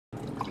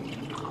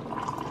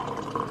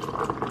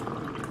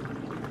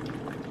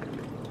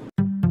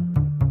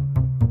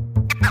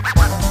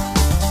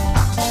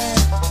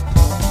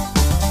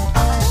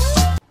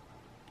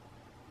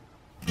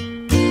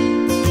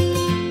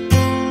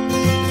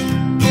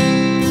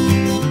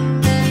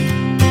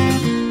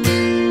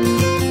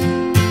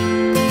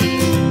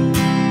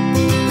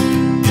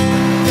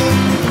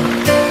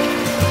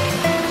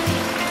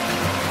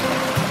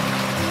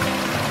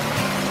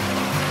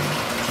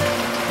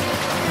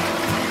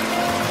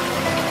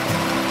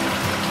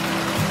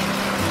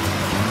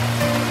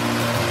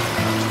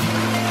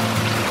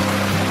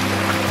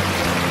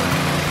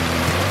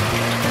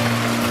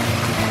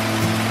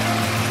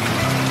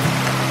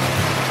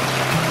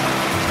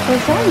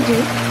What's wrong with you?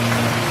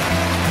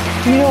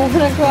 You don't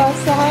want to go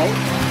outside?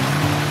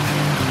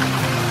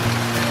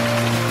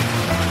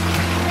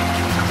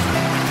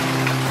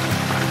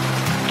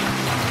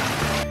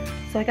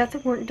 So I got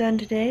some work done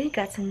today.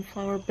 Got some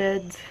flower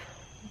beds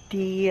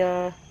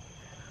de-weeded.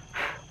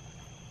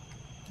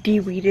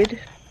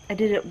 I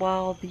did it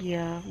while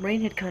the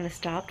rain had kind of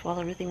stopped, while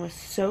everything was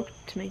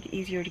soaked, to make it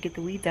easier to get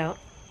the weeds out.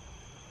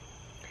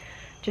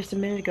 Just a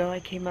minute ago I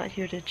came out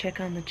here to check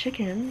on the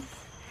chickens,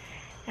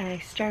 and I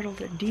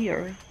startled a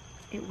deer.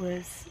 It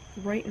was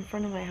right in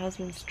front of my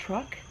husband's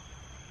truck.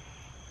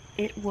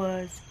 It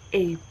was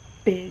a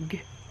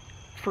big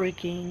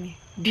freaking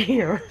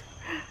deer.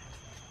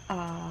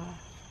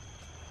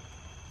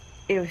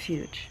 It was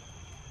huge.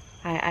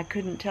 I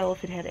couldn't tell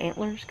if it had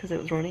antlers because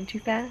it was running too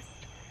fast,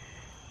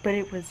 but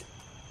it was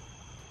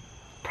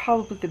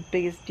probably the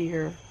biggest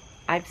deer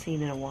I've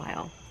seen in a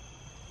while.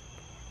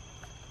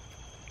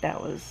 That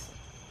was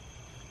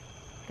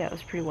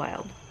pretty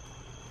wild.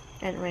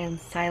 And it ran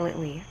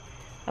silently.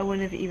 I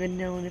wouldn't have even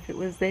known if it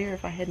was there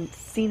if I hadn't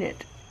seen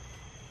it.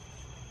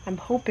 I'm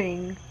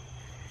hoping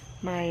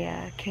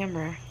my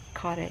camera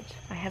caught it.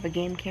 I have a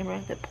game camera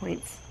that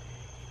points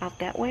out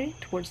that way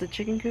towards the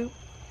chicken coop,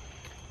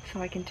 so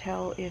I can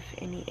tell if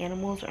any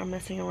animals are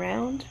messing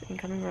around and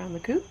coming around the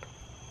coop.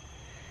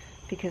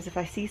 Because if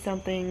I see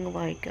something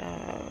like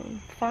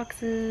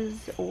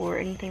foxes or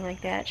anything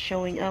like that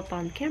showing up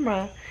on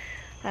camera,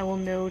 I will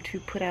know to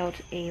put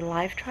out a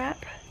live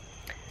trap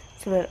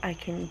so that I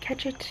can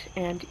catch it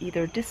and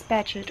either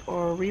dispatch it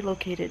or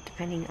relocate it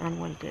depending on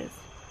what it is.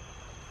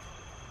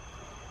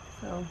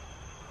 So,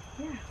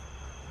 yeah.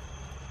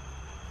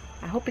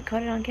 I hope it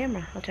caught it on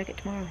camera. I'll check it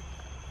tomorrow.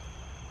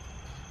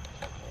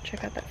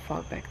 Check out that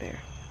fog back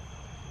there.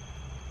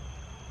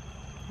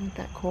 Isn't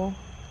that cool?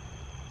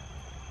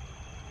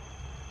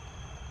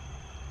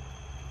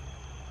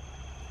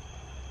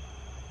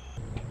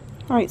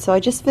 Alright, so I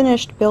just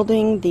finished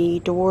building the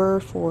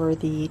door for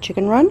the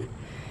chicken run,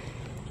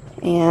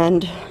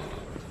 and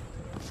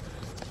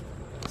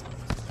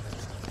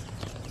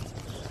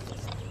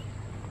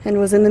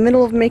was in the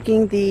middle of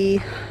making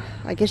the,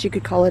 I guess you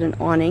could call it an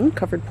awning,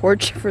 covered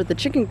porch for the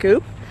chicken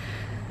coop,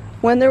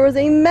 when there was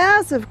a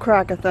massive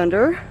crack of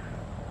thunder.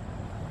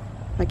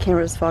 My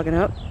camera's fogging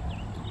up.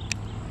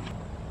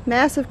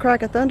 Massive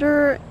crack of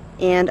thunder,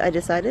 and I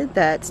decided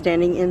that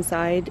standing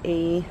inside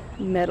a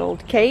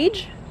metalled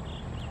cage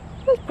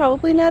was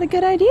probably not a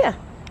good idea.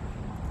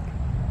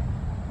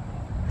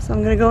 So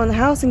I'm gonna go in the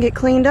house and get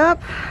cleaned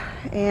up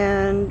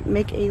and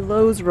make a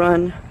Lowe's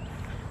run.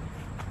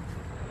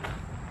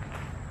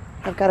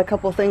 I've got a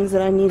couple things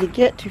that I need to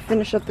get to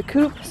finish up the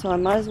coop, so I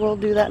might as well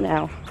do that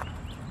now,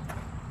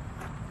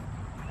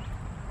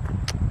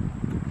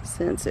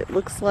 since it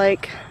looks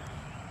like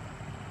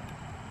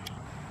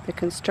the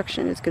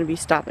construction is going to be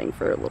stopping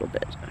for a little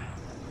bit.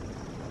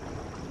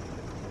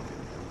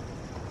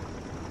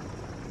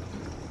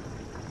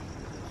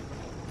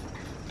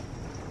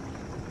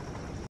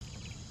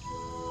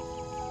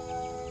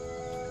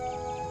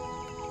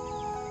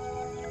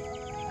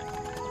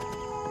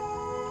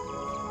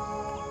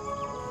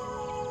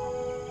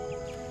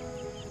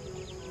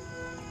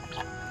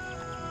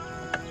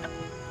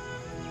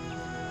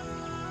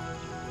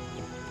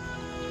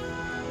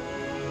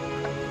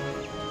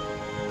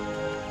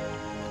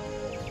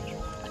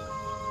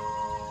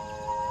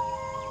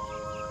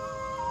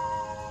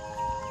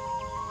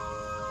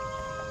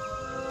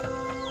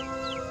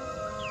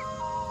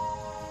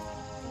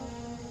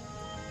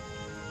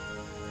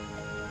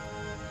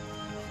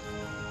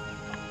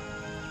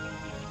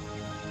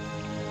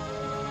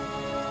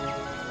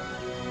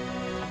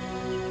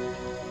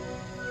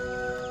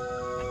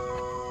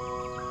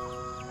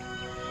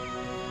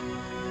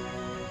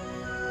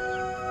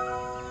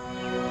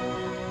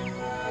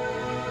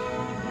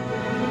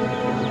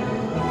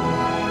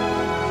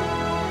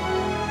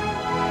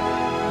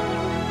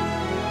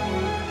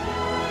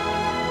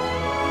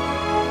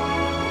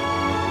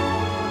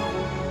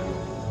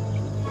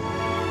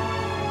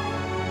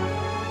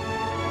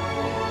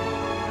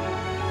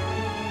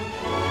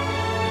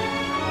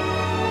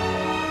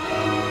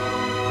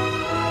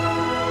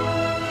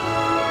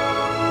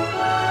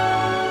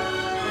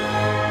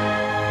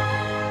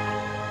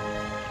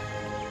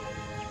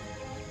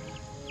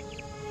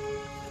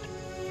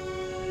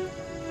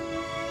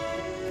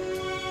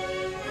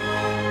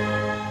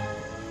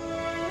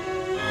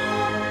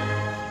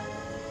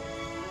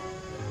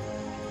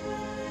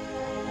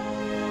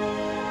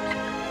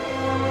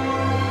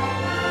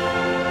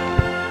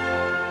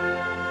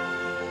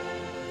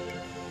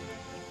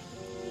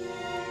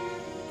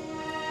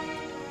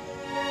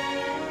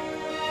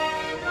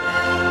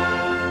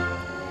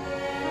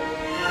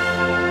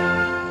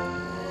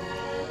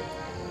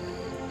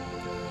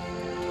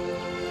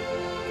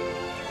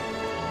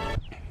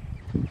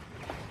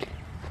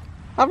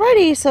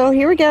 Alrighty, so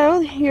here we go.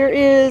 Here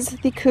is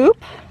the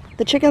coop.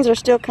 The chickens are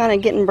still kind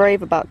of getting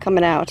brave about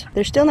coming out.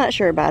 They're still not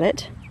sure about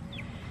it.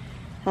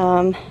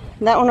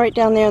 That one right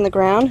down there on the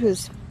ground,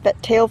 whose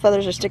tail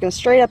feathers are sticking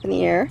straight up in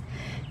the air,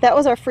 that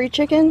was our free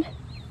chicken.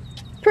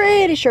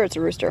 Pretty sure it's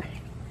a rooster.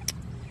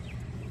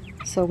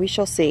 So we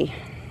shall see.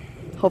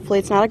 Hopefully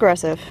it's not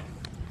aggressive,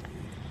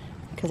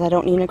 because I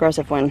don't need an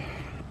aggressive one.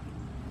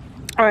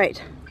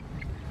 Alright.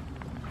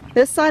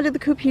 This side of the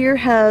coop here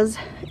has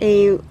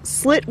a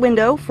slit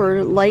window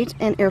for light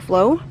and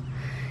airflow.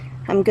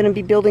 I'm going to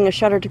be building a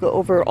shutter to go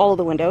over all of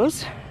the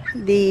windows.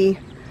 The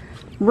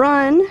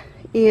run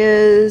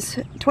is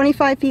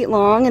 25 feet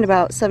long and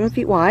about 7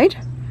 feet wide.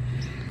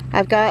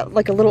 I've got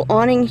like a little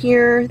awning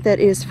here that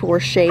is for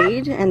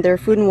shade, and their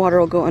food and water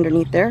will go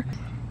underneath there.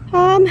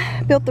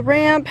 Built the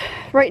ramp.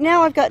 Right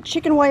now I've got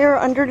chicken wire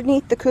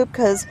underneath the coop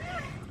because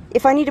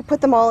if I need to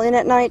put them all in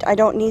at night, I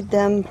don't need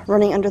them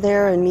running under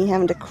there and me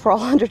having to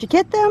crawl under to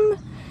get them,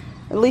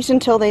 at least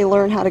until they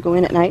learn how to go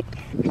in at night.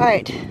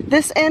 Alright,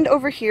 this end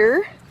over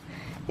here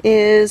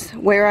is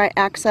where I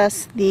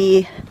access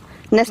the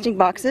nesting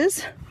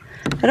boxes.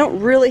 I don't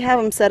really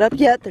have them set up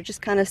yet, they're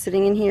just kind of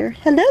sitting in here.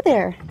 Hello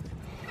there!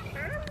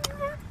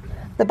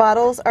 The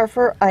bottles are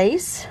for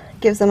ice,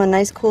 gives them a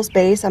nice cool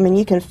space. I mean,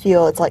 you can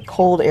feel it's like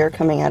cold air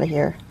coming out of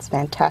here. It's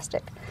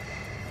fantastic.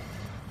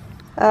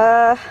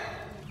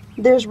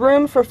 There's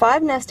room for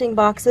 5 nesting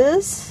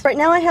boxes. Right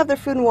now I have their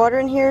food and water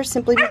in here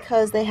simply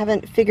because they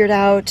haven't figured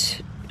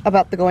out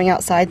about the going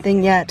outside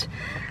thing yet.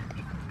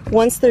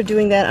 Once they're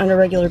doing that on a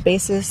regular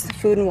basis,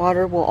 food and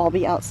water will all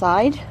be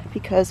outside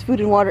because food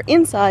and water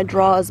inside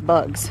draws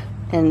bugs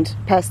and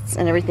pests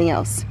and everything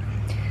else.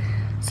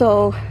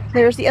 So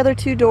there's the other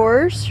 2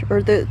 doors,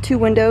 or the 2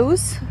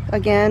 windows.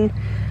 Again,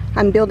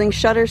 I'm building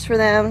shutters for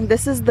them.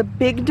 This is the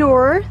big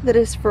door that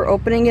is for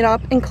opening it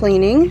up and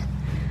cleaning.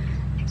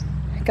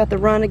 Got the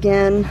run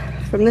again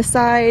from this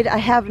side. I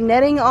have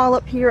netting all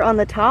up here on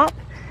the top,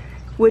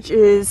 which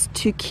is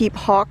to keep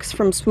hawks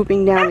from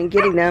swooping down and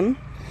getting them.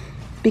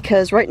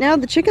 Because right now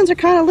the chickens are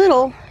kind of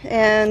little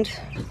and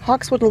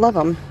hawks would love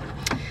them.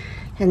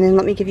 And then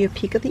let me give you a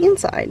peek of the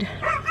inside.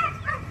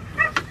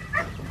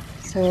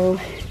 So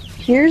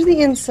here's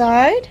the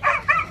inside.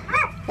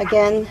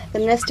 Again, the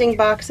nesting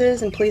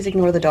boxes, and please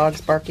ignore the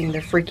dogs barking.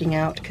 They're freaking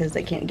out because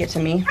they can't get to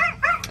me.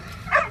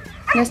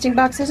 Nesting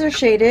boxes are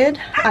shaded.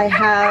 I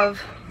have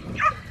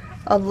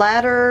a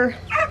ladder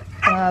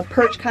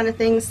perch kind of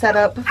thing set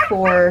up of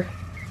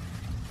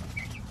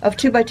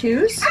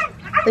 2x2s.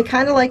 They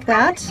kind of like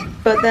that,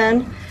 but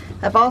then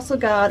I've also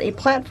got a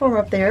platform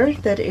up there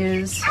that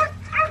is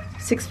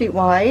 6 feet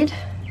wide.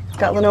 It's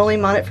got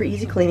linoleum on it for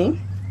easy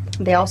cleaning.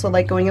 They also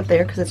like going up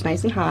there because it's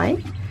nice and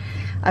high.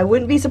 I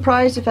wouldn't be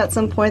surprised if at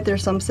some point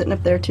there's some sitting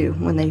up there too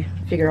when they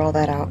figure all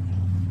that out.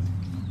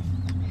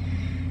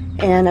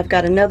 And I've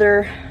got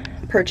another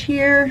perch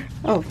here.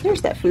 Oh,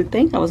 there's that food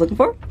thing I was looking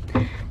for.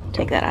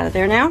 Take that out of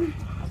there now.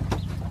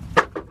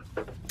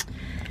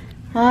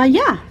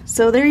 Yeah,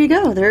 so there you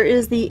go. There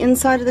is the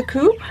inside of the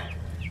coop.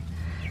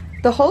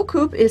 The whole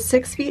coop is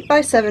 6 feet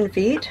by 7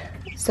 feet.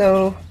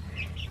 So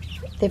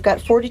they've got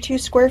 42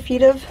 square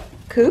feet of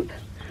coop.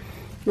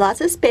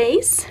 Lots of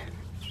space.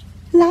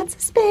 Lots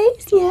of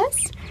space,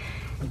 yes.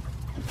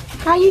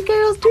 How you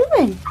girls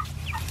doing?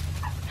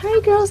 How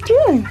you girls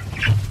doing?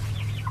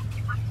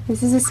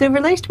 This is a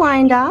silver-laced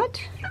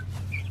Wyandotte.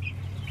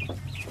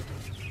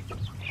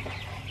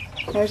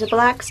 There's a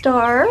black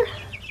star.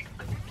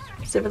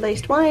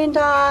 Silver-laced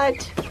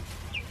Wyandotte.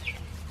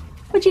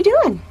 What you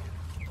doing?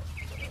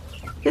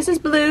 This is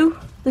Blue.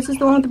 This is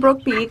the one with the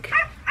broke beak.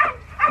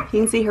 You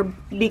can see her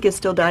beak is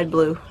still dyed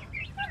blue.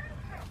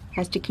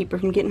 Has to keep her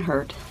from getting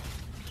hurt.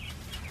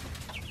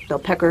 They'll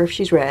peck her if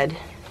she's red.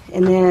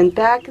 And then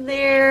back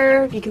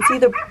there, you can see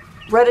the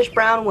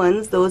reddish-brown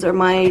ones. Those are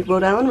my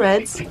Rhode Island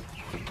Reds.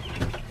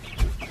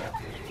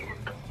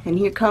 And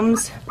here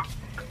comes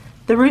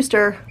the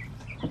rooster.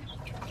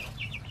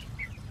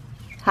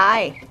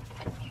 Hi.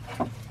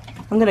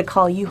 I'm gonna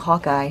call you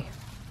Hawkeye.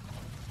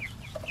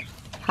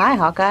 Hi,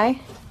 Hawkeye.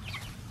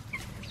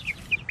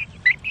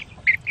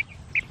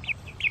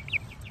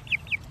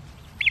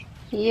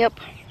 Yep.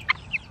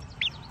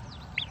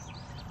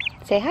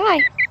 Say hi.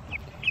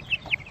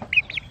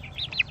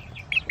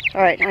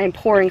 Alright, I am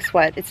pouring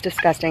sweat. It's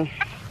disgusting.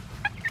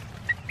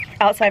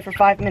 Outside for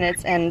 5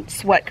 minutes and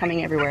sweat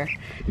coming everywhere.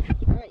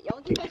 Alright,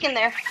 y'all get back in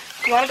there.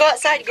 If you want to go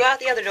outside, you go out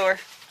the other door.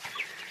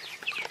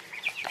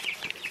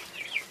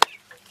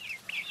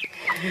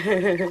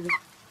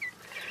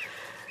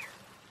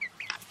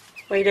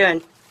 What are you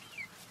doing?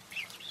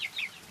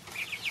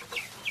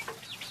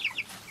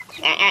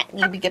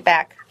 You get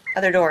back.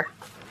 Other door.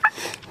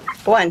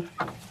 Go on.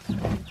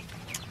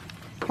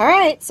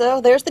 Alright,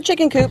 so there's the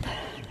chicken coop.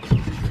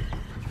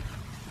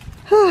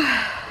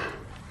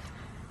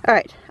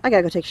 Alright, I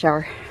gotta go take a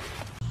shower.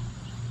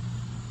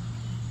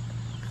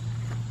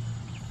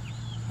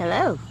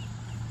 Hello.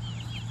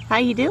 How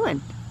you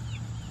doing?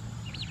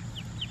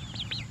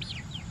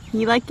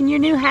 You liking your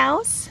new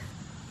house?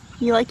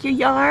 You like your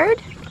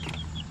yard?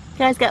 You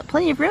guys got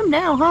plenty of room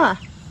now, huh?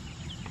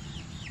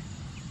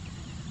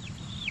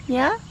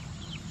 Yeah?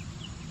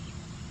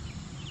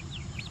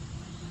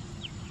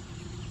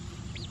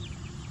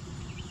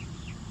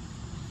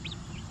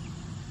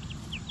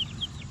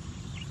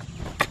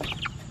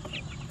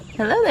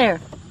 Hello there.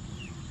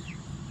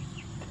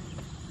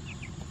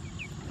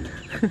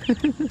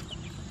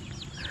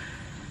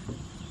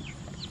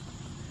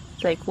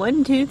 It's like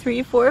 1, 2,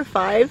 3, 4,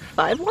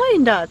 5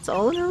 line dots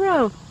all in a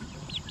row.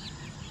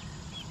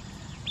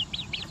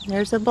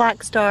 There's a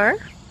black star.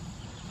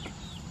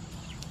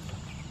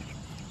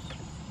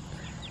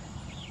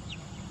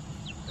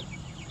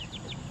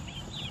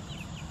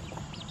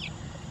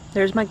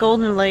 There's my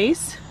golden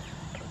lace.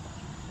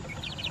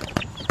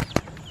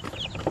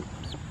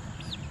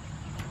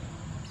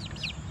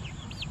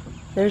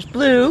 There's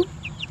blue.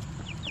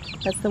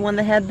 That's the one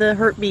that had the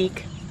hurt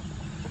beak.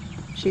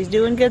 She's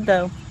doing good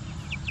though.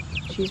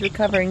 She's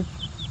recovering.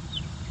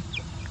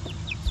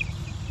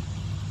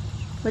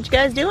 What you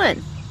guys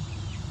doing?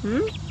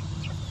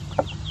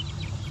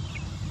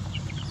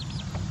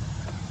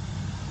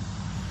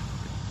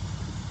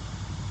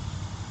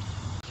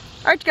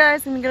 Alright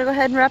guys, I'm gonna go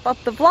ahead and wrap up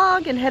the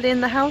vlog and head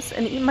in the house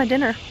and eat my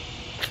dinner.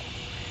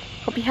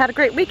 Hope you had a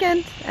great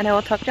weekend, and I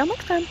will talk to y'all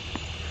next time.